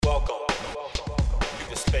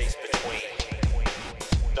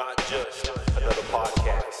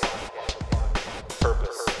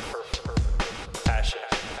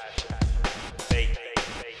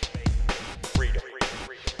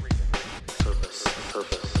Good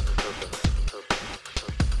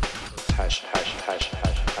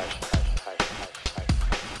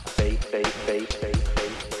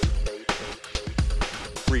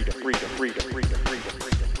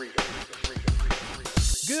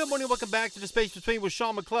morning, welcome back to The Space Between with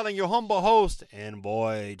Sean McClellan, your humble host and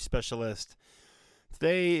Boyd specialist.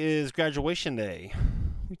 Today is graduation day.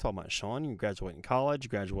 We talking about, Sean? You graduating college, you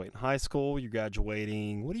graduating high school, you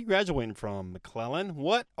graduating. What are you graduating from, McClellan?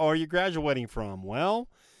 What are you graduating from? Well,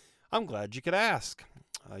 I'm glad you could ask.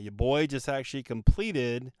 Your boy just actually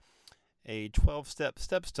completed a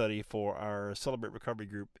 12-step study for our Celebrate Recovery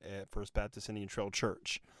group at First Baptist Indian Trail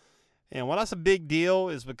Church. And why that's a big deal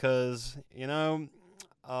is because, I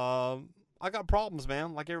got problems,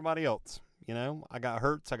 man, like everybody else. I got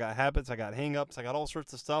hurts, I got habits, I got hang-ups, I got all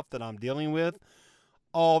sorts of stuff that I'm dealing with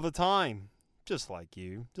all the time. Just like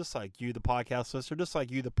you, the podcast listener, just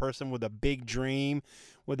like you, the person with a big dream,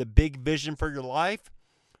 with a big vision for your life.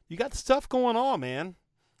 You got stuff going on, man.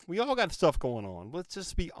 We all got stuff going on. Let's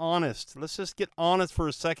just be honest. Let's just get honest for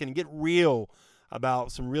a second and get real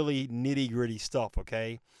about some really nitty-gritty stuff,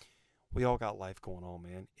 okay? We all got life going on,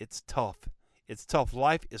 man. It's tough. It's tough.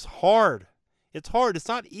 Life is hard. It's hard. It's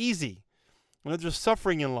not easy. There's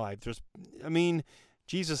suffering in life.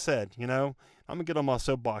 Jesus said, I'm going to get on my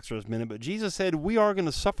soapbox for a minute, but Jesus said we are going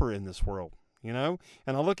to suffer in this world, And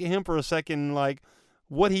I look at him for a second like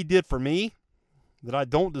what he did for me that I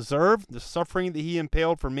don't deserve, the suffering that he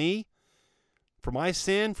impaled for me, for my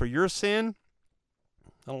sin, for your sin.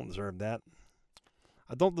 I don't deserve that.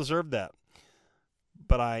 I don't deserve that.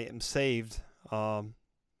 But I am saved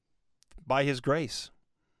by his grace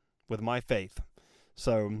with my faith.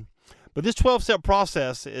 So, but this 12-step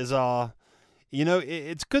process is,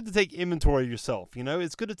 it's good to take inventory of yourself.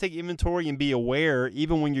 It's good to take inventory and be aware,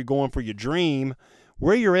 even when you're going for your dream,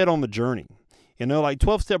 where you're at on the journey.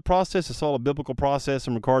 12-step process, it's all a biblical process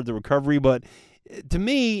in regard to recovery. But to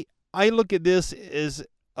me, I look at this as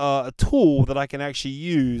a tool that I can actually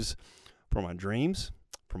use for my dreams,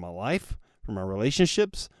 for my life, for my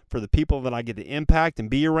relationships, for the people that I get to impact and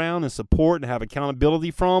be around and support and have accountability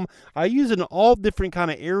from. I use it in all different kind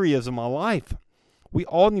of areas of my life. We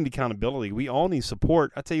all need accountability. We all need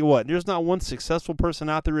support. I tell you what, there's not one successful person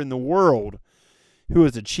out there in the world who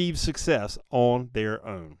has achieved success on their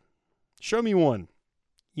own. Show me one.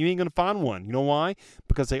 You ain't going to find one. You know why?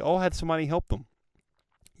 Because they all had somebody help them.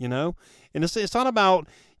 And it's not about,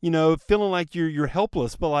 feeling like you're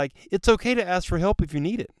helpless, but like it's okay to ask for help if you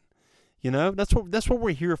need it. That's what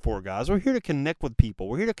we're here for, guys. We're here to connect with people.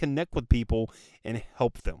 We're here to connect with people and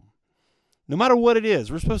help them. No matter what it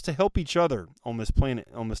is, we're supposed to help each other on this planet,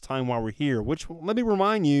 on this time while we're here, which, let me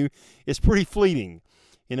remind you, is pretty fleeting.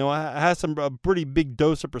 I had a pretty big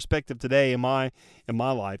dose of perspective today in my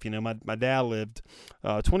life. My dad lived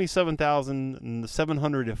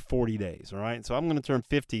 27,740 days, all right? So I'm going to turn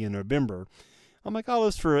 50 in November. I'm like,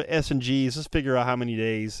 let's for S&Gs, let's figure out how many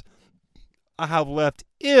days I have left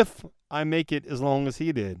if I make it as long as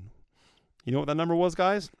he did. You know what that number was,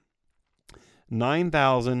 guys?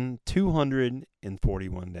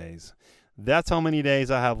 9,241 days. That's how many days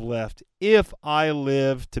I have left if I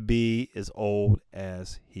live to be as old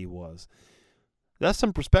as he was. That's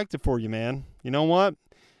some perspective for you, man. You know what?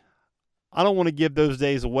 I don't want to give those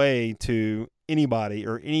days away to anybody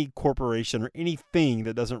or any corporation or anything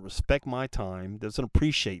that doesn't respect my time, doesn't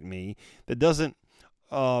appreciate me, that doesn't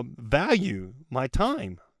value my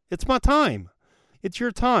time. It's my time. It's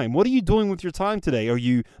your time. What are you doing with your time today? Are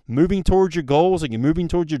you moving towards your goals? Are you moving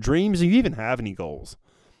towards your dreams? Do you even have any goals?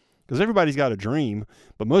 Because everybody's got a dream,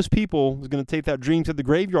 but most people is going to take that dream to the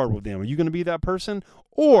graveyard with them. Are you going to be that person?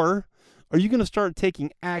 Or are you going to start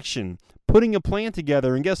taking action, putting a plan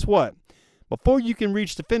together? And guess what? Before you can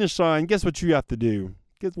reach the finish line, guess what you have to do?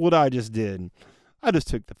 Guess what I just did? I just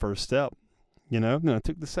took the first step. Then I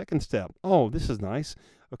took the second step. Oh, this is nice.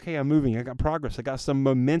 Okay, I'm moving. I got progress. I got some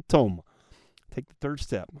momentum. Take the third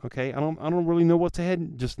step. Okay, I don't really know what's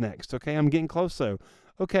ahead just next. Okay, I'm getting close though.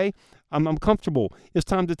 Okay, I'm comfortable. It's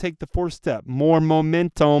time to take the fourth step. More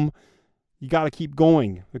momentum. You got to keep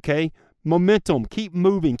going. Okay, momentum. Keep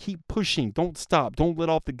moving. Keep pushing. Don't stop. Don't let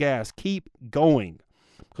off the gas. Keep going.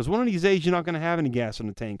 Because one of these days you're not going to have any gas in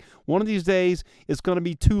the tank. One of these days it's going to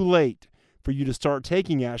be too late for you to start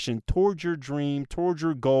taking action towards your dream, towards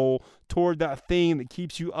your goal, toward that thing that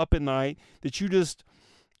keeps you up at night that you just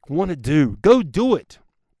want to do. Go do it.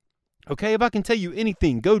 Okay, if I can tell you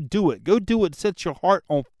anything, go do it. Go do it. Set your heart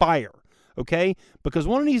on fire. Okay, because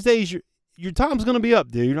one of these days your time's gonna be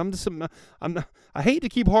up, dude. I hate to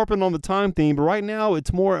keep harping on the time theme, but right now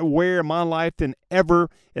it's more aware in my life than ever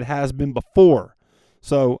it has been before.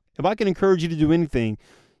 So if I can encourage you to do anything,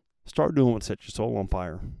 Start doing what sets your soul on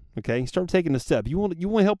fire. Okay? Start taking the step. You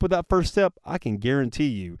want help with that first step? I can guarantee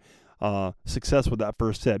you success with that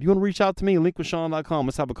first step. You want to reach out to me, linkwithsean.com.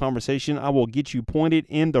 Let's have a conversation. I will get you pointed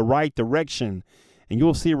in the right direction. And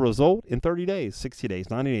you'll see a result in 30 days, 60 days,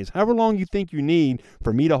 90 days, however long you think you need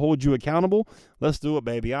for me to hold you accountable. Let's do it,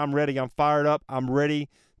 baby. I'm ready. I'm fired up. I'm ready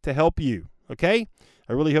to help you, okay?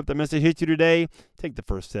 I really hope that message hit you today. Take the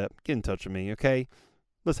first step. Get in touch with me, okay?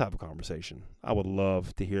 Let's have a conversation. I would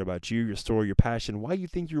love to hear about you, your story, your passion, why you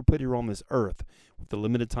think you were put here on this earth with the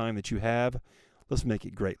limited time that you have. Let's make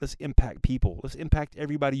it great. Let's impact people. Let's impact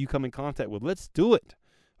everybody you come in contact with. Let's do it,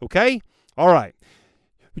 okay? All right.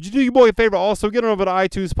 Would you do your boy a favor also? Get on over to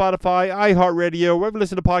iTunes, Spotify, iHeartRadio, wherever you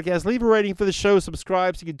listen to podcasts. Leave a rating for the show.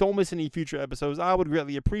 Subscribe so you don't miss any future episodes. I would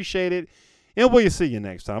greatly appreciate it. And we'll see you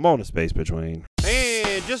next time on The Space Between.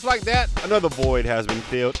 And just like that, another void has been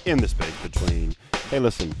filled in The Space Between. Hey,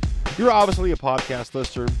 listen, you're obviously a podcast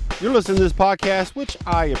listener. You're listening to this podcast, which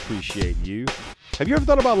I appreciate you. Have you ever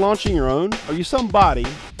thought about launching your own? Are you somebody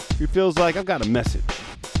who feels like I've got a message,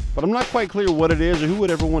 but I'm not quite clear what it is or who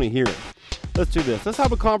would ever want to hear it? Let's do this. Let's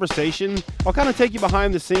have a conversation. I'll kind of take you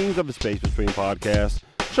behind the scenes of the Space Between podcast,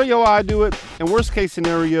 show you how I do it, and worst case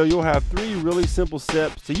scenario, you'll have 3 really simple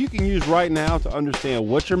steps that you can use right now to understand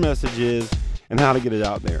what your message is and how to get it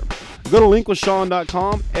out there. Go to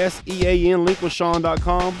linkwithsean.com, SEAN,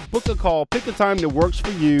 linkwithsean.com, book a call, pick a time that works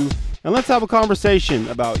for you, and let's have a conversation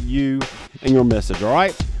about you and your message, all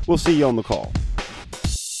right? We'll see you on the call.